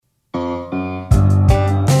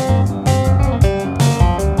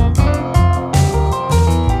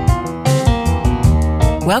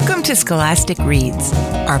Welcome to Scholastic Reads,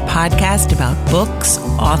 our podcast about books,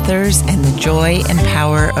 authors, and the joy and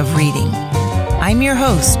power of reading. I'm your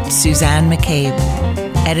host, Suzanne McCabe,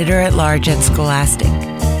 editor-at-large at Scholastic.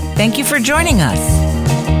 Thank you for joining us.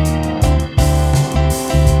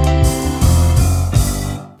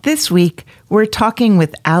 This week, we're talking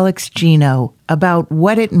with Alex Gino about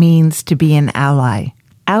what it means to be an ally.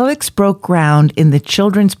 Alex broke ground in the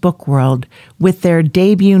children's book world with their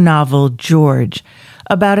debut novel, George,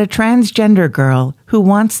 about a transgender girl who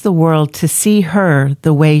wants the world to see her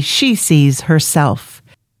the way she sees herself.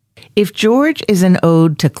 If George is an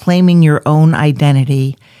ode to claiming your own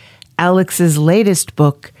identity, Alex's latest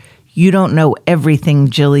book, You Don't Know Everything,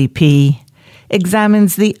 Jilly P.,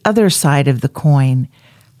 examines the other side of the coin,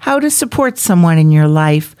 how to support someone in your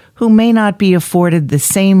life who may not be afforded the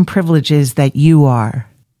same privileges that you are.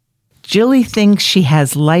 Jilly thinks she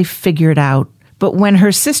has life figured out, but when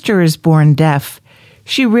her sister is born deaf,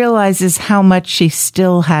 she realizes how much she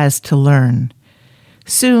still has to learn.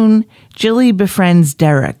 Soon, Jilly befriends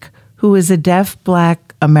Derek, who is a deaf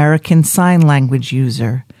Black American Sign Language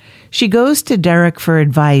user. She goes to Derek for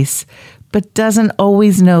advice, but doesn't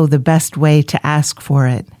always know the best way to ask for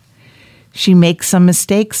it. She makes some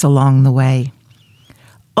mistakes along the way.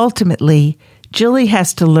 Ultimately, Jilly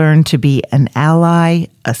has to learn to be an ally,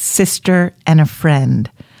 a sister, and a friend,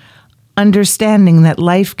 understanding that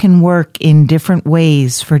life can work in different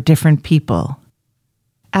ways for different people.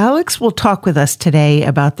 Alex will talk with us today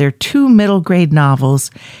about their two middle grade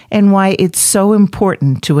novels and why it's so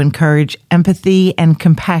important to encourage empathy and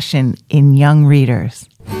compassion in young readers.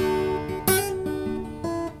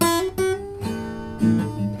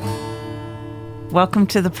 Welcome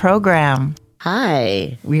to the program.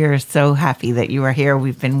 Hi. We are so happy that you are here.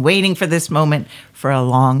 We've been waiting for this moment for a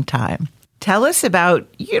long time. Tell us about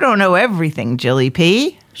You Don't Know Everything, Jilly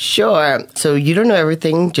P. Sure. So You Don't Know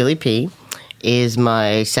Everything, Jilly P. is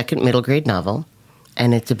my second middle grade novel,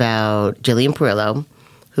 and it's about Jillian Perillo,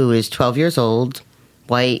 who is 12 years old,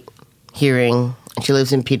 white, hearing, and she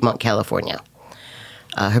lives in Piedmont, California.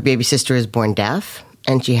 Her baby sister is born deaf,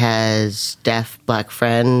 and she has deaf Black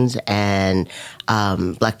friends and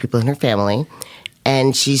Black people in her family,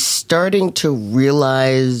 and she's starting to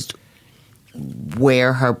realize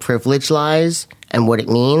where her privilege lies and what it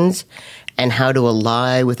means and how to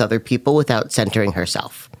ally with other people without centering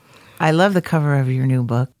herself. I love the cover of your new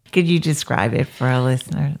book. Could you describe it for our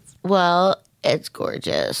listeners? Well, it's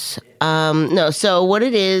gorgeous. So what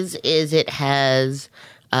it is it has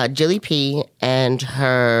Jilly P and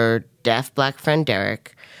her deaf Black friend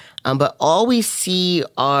Derek, but all we see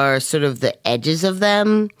are sort of the edges of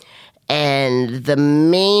them. And the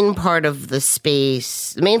main part of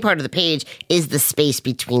the page is the space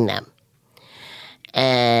between them.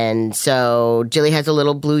 And so Jilly has a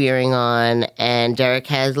little blue earring on, and Derek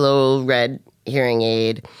has a little red hearing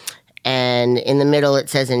aid. And in the middle, it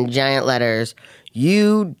says in giant letters,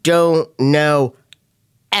 "You don't know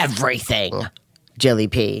everything, Jilly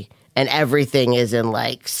P." And everything is in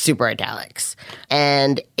like super italics.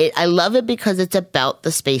 And I love it because it's about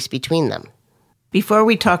the space between them. Before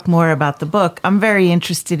we talk more about the book, I'm very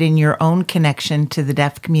interested in your own connection to the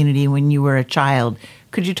deaf community when you were a child.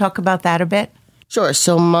 Could you talk about that a bit? Sure.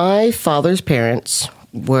 So my father's parents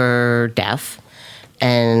were deaf,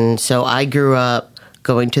 and so I grew up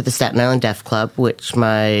going to the Staten Island Deaf Club, which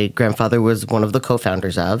my grandfather was one of the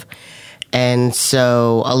co-founders of. And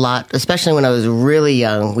so a lot, especially when I was really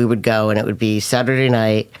young, we would go, and it would be Saturday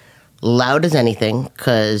night, loud as anything,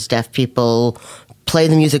 because deaf people play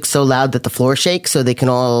the music so loud that the floor shakes so they can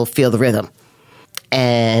all feel the rhythm.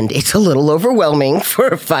 And it's a little overwhelming for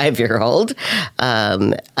a 5-year-old,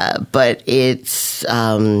 but it's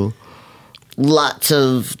lots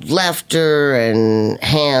of laughter and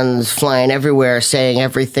hands flying everywhere, saying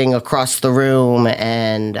everything across the room,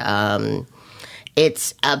 and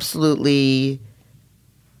it's absolutely,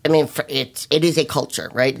 it is a culture,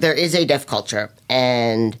 right? There is a deaf culture,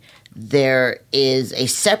 and there is a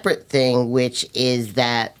separate thing, which is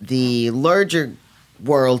that the larger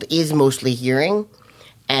world is mostly hearing,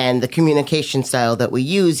 and the communication style that we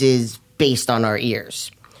use is based on our ears.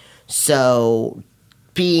 So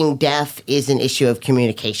being deaf is an issue of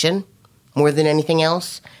communication more than anything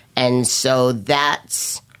else. And so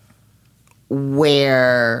that's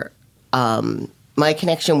where my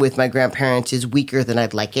connection with my grandparents is weaker than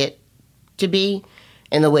I'd like it to be,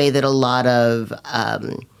 in the way that a lot of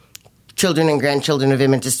children and grandchildren of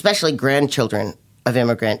immigrants, especially grandchildren of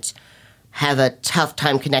immigrants, have a tough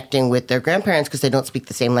time connecting with their grandparents because they don't speak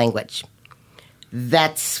the same language.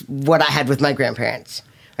 That's what I had with my grandparents.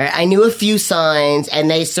 Right? I knew a few signs, and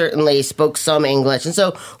they certainly spoke some English. And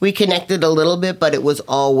so we connected a little bit, but it was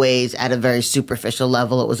always at a very superficial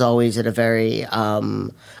level. It was always at a very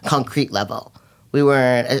concrete level. We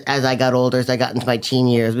weren't, as I got older, as I got into my teen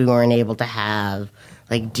years, we weren't able to have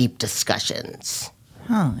like deep discussions.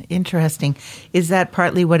 Huh, interesting. Is that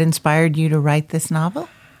partly what inspired you to write this novel?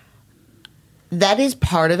 That is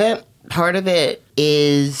part of it. Part of it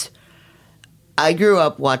is I grew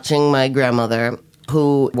up watching my grandmother,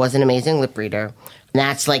 who was an amazing lip reader. And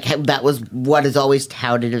that was what is always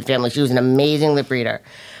touted in the family. She was an amazing lip reader.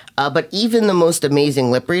 But even the most amazing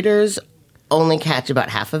lip readers only catch about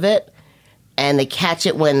half of it. And they catch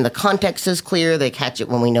it when the context is clear. They catch it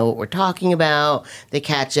when we know what we're talking about. They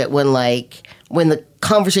catch it when the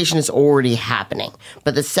conversation is already happening.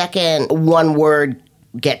 But the second one word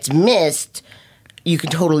gets missed, you can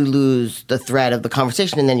totally lose the thread of the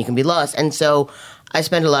conversation, and then you can be lost. And so I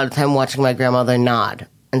spent a lot of time watching my grandmother nod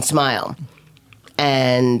and smile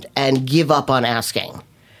and give up on asking.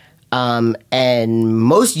 And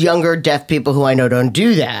most younger deaf people who I know don't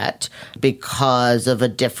do that because of a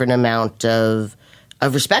different amount of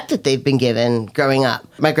respect that they've been given growing up.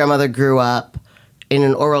 My grandmother grew up in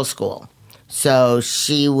an oral school. So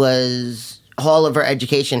all of her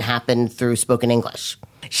education happened through spoken English.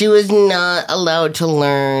 She was not allowed to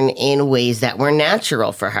learn in ways that were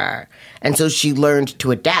natural for her. And so she learned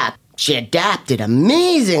to adapt. She adapted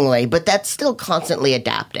amazingly, but that's still constantly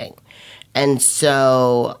adapting. And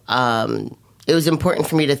so it was important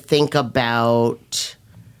for me to think about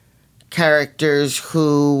characters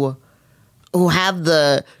who have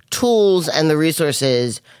the tools and the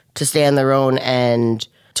resources to stay on their own and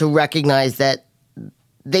to recognize that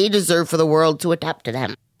they deserve for the world to adapt to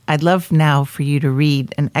them. I'd love now for you to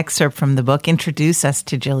read an excerpt from the book. Introduce us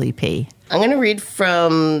to Jilly P. I'm going to read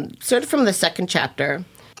from the second chapter.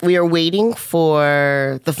 We are waiting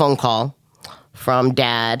for the phone call from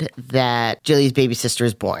Dad that Jilly's baby sister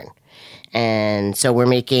is born. And so we're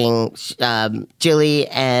making, Jilly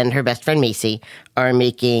and her best friend Macy are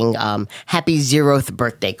making happy 0th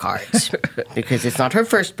birthday cards. Because it's not her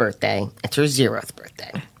first birthday, it's her 0th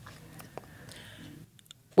birthday.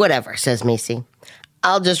 Whatever, says Macy.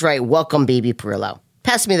 I'll just write, welcome, baby Perillo.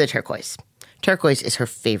 Pass me the turquoise. Turquoise is her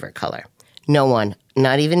favorite color. No one,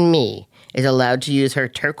 not even me, is allowed to use her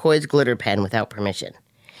turquoise glitter pen without permission.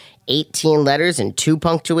 18 letters and 2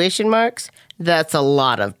 punctuation marks? That's a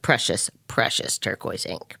lot of precious, precious turquoise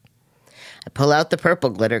ink. I pull out the purple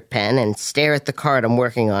glitter pen and stare at the card I'm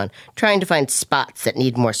working on, trying to find spots that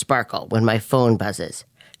need more sparkle when my phone buzzes.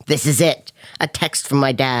 This is it. A text from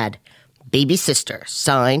my dad. Baby sister,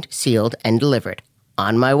 signed, sealed, and delivered.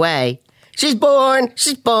 On my way. She's born!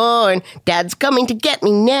 She's born! Dad's coming to get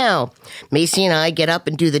me now! Macy and I get up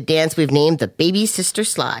and do the dance we've named the Baby Sister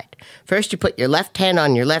Slide. First, you put your left hand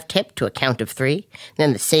on your left hip to a count of 3,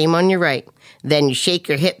 then the same on your right. Then you shake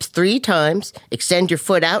your hips 3 times, extend your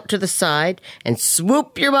foot out to the side, and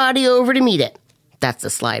swoop your body over to meet it. That's the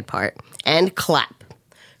slide part. And clap.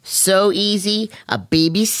 So easy, a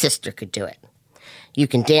baby sister could do it. You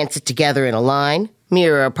can dance it together in a line,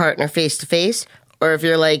 mirror a partner face to face, or if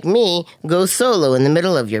you're like me, go solo in the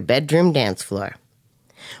middle of your bedroom dance floor.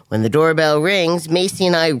 When the doorbell rings, Macy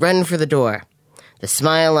and I run for the door. The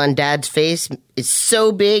smile on Dad's face is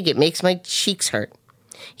so big it makes my cheeks hurt.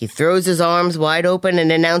 He throws his arms wide open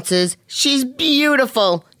and announces, "She's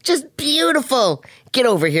beautiful! Just beautiful! Get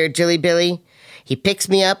over here, Jilly Billy." He picks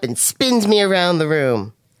me up and spins me around the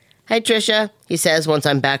room. "Hi, Trisha," he says once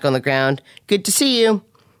I'm back on the ground. "Good to see you."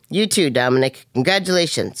 "You too, Dominic.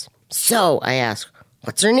 Congratulations." "So," I ask,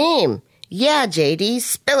 "what's her name?" "Yeah, JD,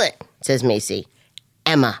 spill it," says Macy.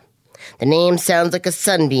 "Emma." The name sounds like a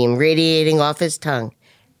sunbeam radiating off his tongue.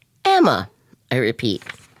 "Emma," I repeat.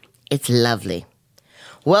 It's lovely.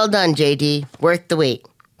 "Well done, JD. Worth the wait."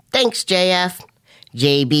 "Thanks, JF."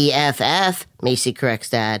 "JBFF," Macy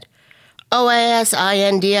corrects Dad.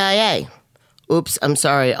 "OASINDIA." "Oops, I'm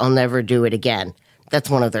sorry. I'll never do it again." That's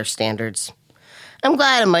one of their standards. I'm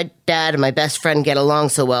glad my dad and my best friend get along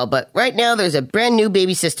so well, but right now there's a brand new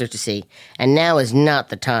baby sister to see, and now is not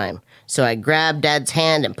the time. So I grab Dad's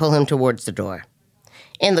hand and pull him towards the door.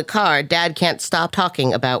 In the car, Dad can't stop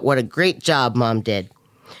talking about what a great job Mom did,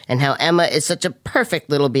 and how Emma is such a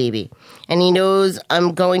perfect little baby, and he knows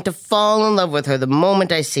I'm going to fall in love with her the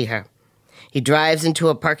moment I see her. He drives into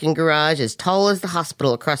a parking garage as tall as the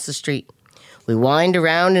hospital across the street. We wind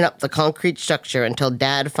around and up the concrete structure until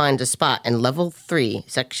Dad finds a spot in level 3,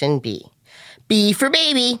 section B. "B for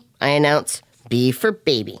baby," I announce. "B for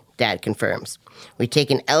baby," Dad confirms. We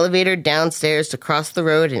take an elevator downstairs to cross the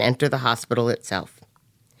road and enter the hospital itself.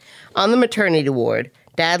 On the maternity ward,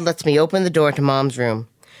 Dad lets me open the door to Mom's room.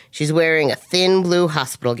 She's wearing a thin blue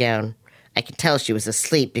hospital gown. I can tell she was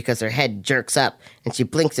asleep because her head jerks up and she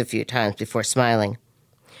blinks a few times before smiling.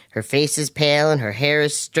 Her face is pale and her hair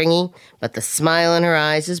is stringy, but the smile in her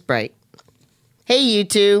eyes is bright. "Hey, you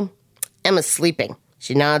two." Emma's sleeping.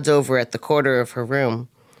 She nods over at the corner of her room,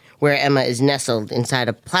 where Emma is nestled inside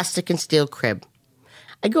a plastic and steel crib.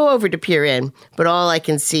 I go over to peer in, but all I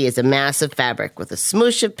can see is a mass of fabric with a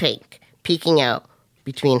smoosh of pink peeking out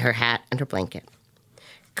between her hat and her blanket.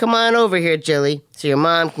 "Come on over here, Jilly, so your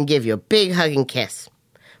mom can give you a big hug and kiss."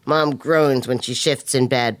 Mom groans when she shifts in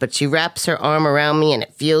bed, but she wraps her arm around me and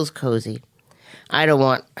it feels cozy. I don't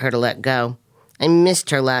want her to let go. I missed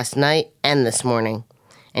her last night and this morning.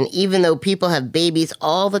 And even though people have babies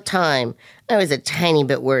all the time, I was a tiny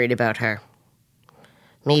bit worried about her.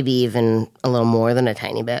 Maybe even a little more than a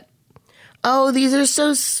tiny bit. "Oh, these are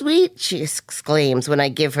so sweet," she exclaims when I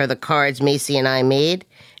give her the cards Macy and I made.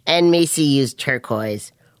 And Macy used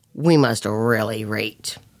turquoise. We must really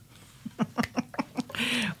rate.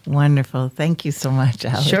 Wonderful. Thank you so much,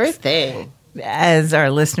 Alex. Sure thing. As our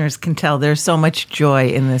listeners can tell, there's so much joy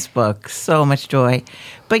in this book, so much joy.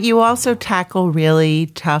 But you also tackle really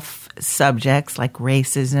tough subjects like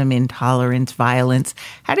racism, intolerance, violence.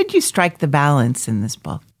 How did you strike the balance in this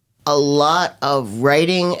book? A lot of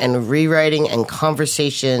writing and rewriting and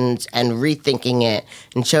conversations and rethinking it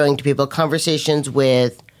and showing to people conversations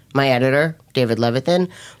with my editor, David Levithan,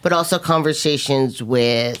 but also conversations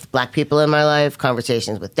with Black people in my life,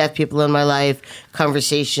 conversations with deaf people in my life,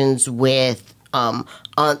 conversations with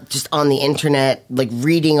just on the internet, like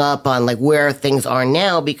reading up on like where things are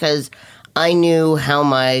now, because I knew how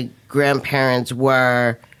my grandparents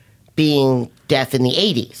were being deaf in the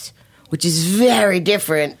 80s, which is very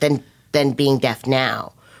different than being deaf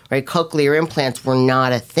now, right? Cochlear implants were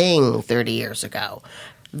not a thing 30 years ago.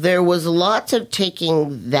 There was lots of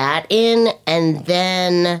taking that in, and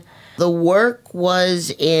then the work was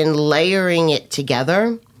in layering it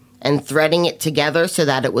together and threading it together so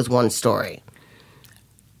that it was one story.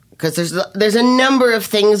 Because there's a number of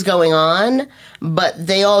things going on, but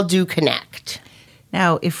they all do connect.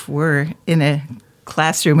 Now, if we're in a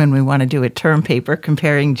classroom and we want to do a term paper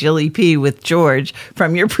comparing Jilly P with George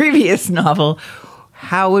from your previous novel,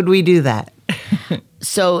 how would we do that?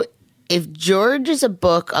 So if George is a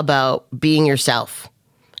book about being yourself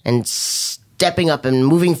and stepping up and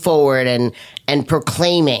moving forward and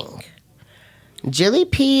proclaiming, Jilly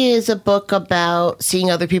P is a book about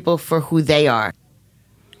seeing other people for who they are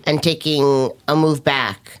and taking a move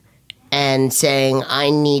back and saying, I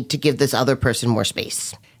need to give this other person more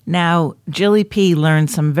space. Now, Jilly P learned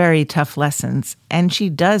some very tough lessons, and she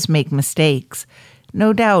does make mistakes.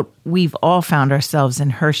 No doubt we've all found ourselves in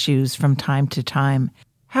her shoes from time to time.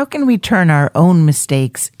 How can we turn our own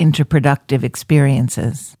mistakes into productive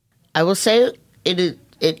experiences? I will say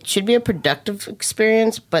it should be a productive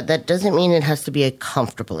experience, but that doesn't mean it has to be a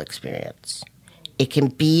comfortable experience. It can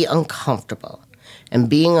be uncomfortable. And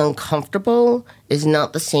being uncomfortable is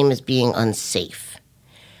not the same as being unsafe.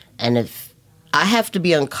 And if I have to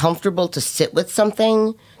be uncomfortable to sit with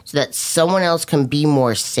something so that someone else can be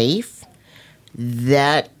more safe,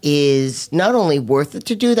 that is not only worth it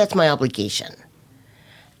to do, that's my obligation.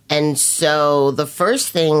 And so the first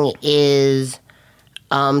thing is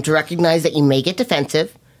to recognize that you may get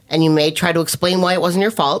defensive and you may try to explain why it wasn't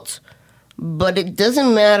your fault, but it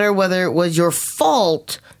doesn't matter whether it was your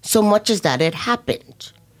fault so much as that it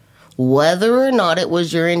happened. Whether or not it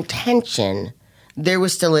was your intention, there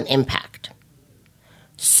was still an impact.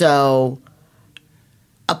 So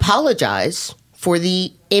apologize for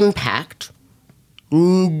the impact.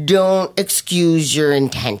 Don't excuse your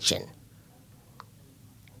intention.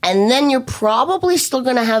 And then you're probably still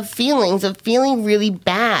going to have feelings of feeling really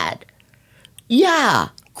bad. Yeah,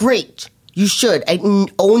 great. You should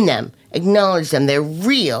own them, acknowledge them. They're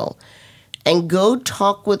real. And go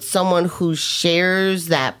talk with someone who shares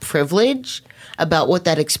that privilege about what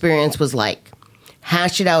that experience was like.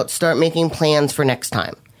 Hash it out, start making plans for next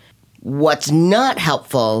time. What's not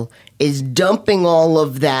helpful is dumping all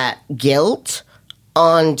of that guilt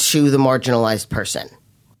onto the marginalized person.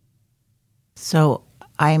 So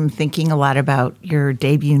I'm thinking a lot about your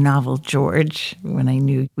debut novel, George. When I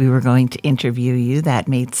knew we were going to interview you, that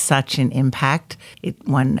made such an impact. It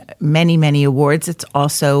won many, many awards. It's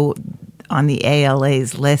also on the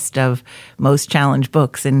ALA's list of most challenged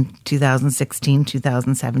books in 2016,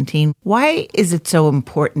 2017. Why is it so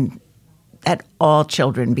important that all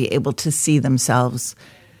children be able to see themselves,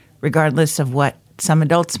 regardless of what some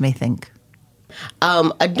adults may think?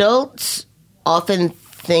 Adults often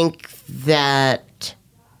think that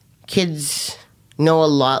kids know a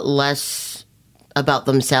lot less about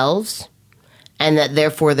themselves and that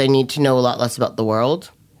therefore they need to know a lot less about the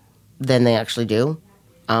world than they actually do.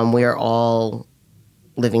 We are all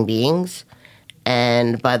living beings,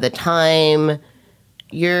 and by the time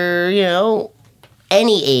you're,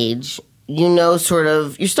 any age,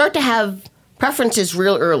 you start to have preferences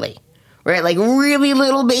real early, right? Like really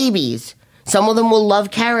little babies. Some of them will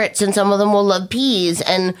love carrots and some of them will love peas,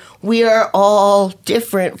 and we are all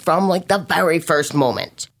different from like the very first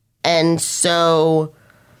moment. And so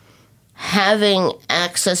having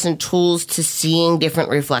access and tools to seeing different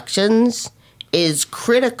reflections is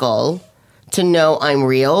critical to know I'm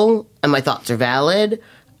real and my thoughts are valid.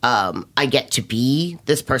 I get to be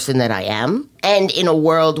this person that I am. And in a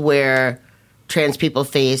world where trans people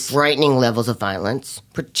face frightening levels of violence,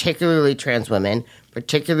 particularly trans women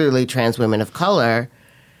of color,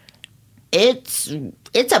 it's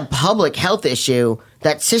a public health issue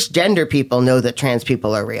that cisgender people know that trans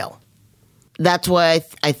people are real. That's why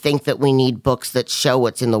I think that we need books that show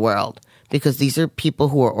what's in the world, because these are people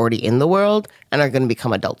who are already in the world and are going to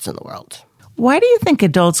become adults in the world. Why do you think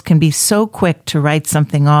adults can be so quick to write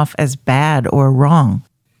something off as bad or wrong?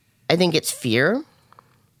 I think it's fear.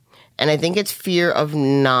 And I think it's fear of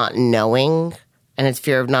not knowing, and it's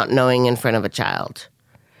fear of not knowing in front of a child.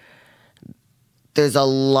 There's a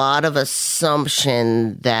lot of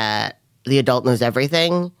assumption that the adult knows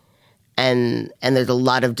everything, and there's a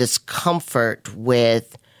lot of discomfort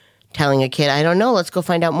with telling a kid, I don't know, let's go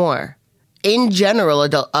find out more. In general,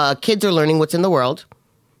 kids are learning what's in the world.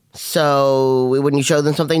 So when you show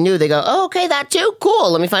them something new, they go, oh, okay, that too?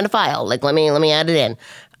 Cool, let me find a file. Like, let me add it in.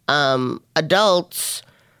 Adults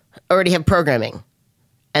already have programming.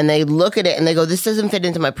 And they look at it and they go, this doesn't fit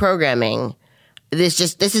into my programming. This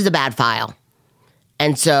is a bad file.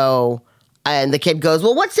 And so, and the kid goes,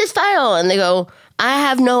 well, what's this file? And they go, I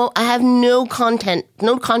have no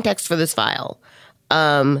context for this file.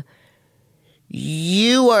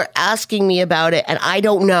 You are asking me about it and I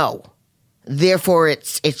don't know. Therefore,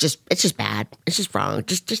 it's just bad. It's just wrong.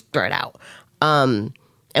 Just throw it out. And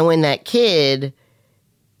when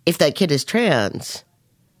if that kid is trans,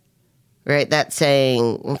 right, that's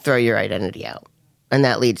saying throw your identity out. And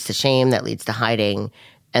that leads to shame, that leads to hiding.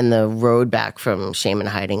 And the road back from shame and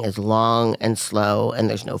hiding is long and slow, and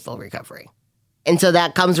there's no full recovery. And so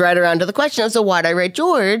that comes right around to the question of, so why'd I write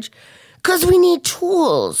George? Because we need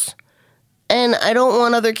tools. And I don't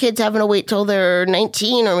want other kids having to wait till they're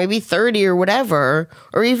 19 or maybe 30 or whatever,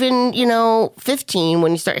 or even, 15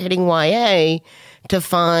 when you start hitting YA to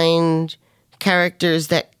find characters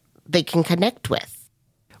that they can connect with.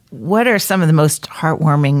 What are some of the most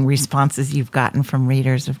heartwarming responses you've gotten from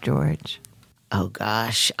readers of George? Oh,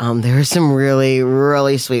 gosh. There are some really,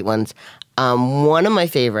 really sweet ones. One of my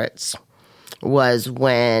favorites was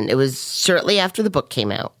when it was shortly after the book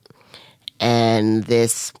came out, and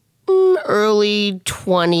this early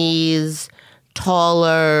 20s,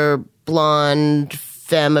 taller, blonde,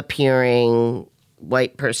 femme-appearing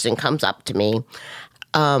white person comes up to me.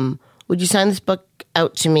 Would you sign this book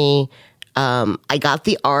out to me? I got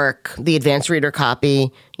the ARC, the advanced reader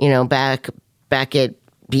copy, back at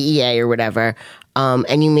BEA or whatever,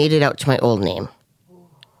 and you made it out to my old name.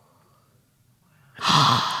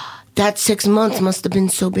 That 6 months must have been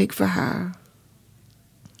so big for her.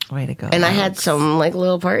 Way to go. And Alex. I had some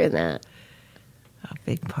little part in that. A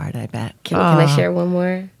big part, I bet. Can I share one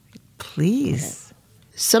more? Please. Okay.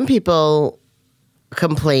 Some people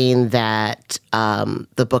complain that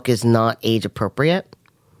the book is not age appropriate.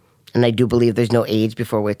 And I do believe there's no age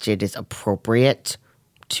before which it is appropriate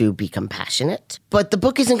to be compassionate. But the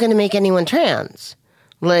book isn't going to make anyone trans.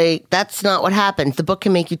 That's not what happens. The book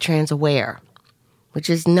can make you trans aware, which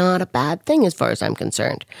is not a bad thing as far as I'm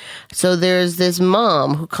concerned. So there's this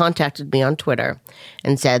mom who contacted me on Twitter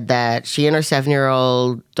and said that she and her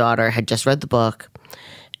 7-year-old daughter had just read the book,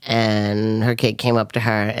 and her kid came up to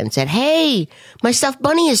her and said, hey, my stuffed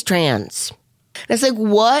bunny is trans. And it's like,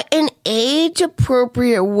 what an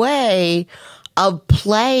age-appropriate way of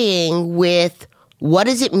playing with what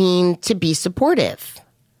does it mean to be supportive?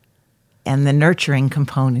 And the nurturing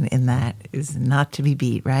component in that is not to be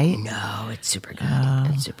beat, right? No, it's super good.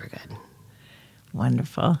 It's super good.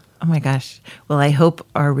 Wonderful. Oh, my gosh. Well, I hope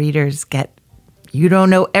our readers get You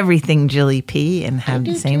Don't Know Everything, Jilly P, and have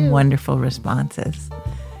the same wonderful responses.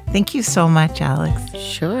 Thank you so much, Alex.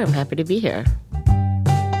 Sure, I'm happy to be here.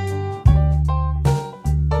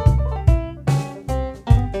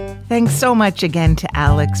 Thanks so much again to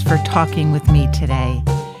Alex for talking with me today.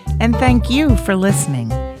 And thank you for listening.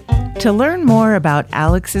 To learn more about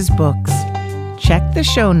Alex's books, check the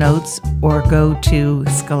show notes or go to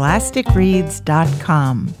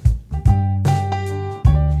scholasticreads.com.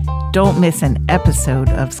 Don't miss an episode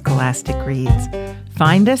of Scholastic Reads.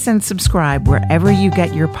 Find us and subscribe wherever you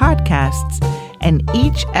get your podcasts, and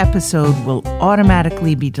each episode will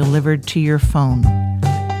automatically be delivered to your phone.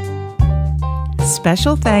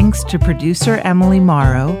 Special thanks to producer Emily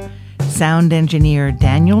Morrow, sound engineer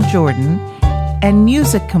Daniel Jordan, and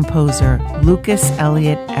music composer Lucas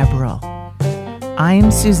Elliott Eberl. I'm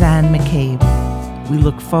Suzanne McCabe. We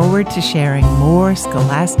look forward to sharing more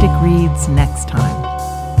Scholastic Reads next time.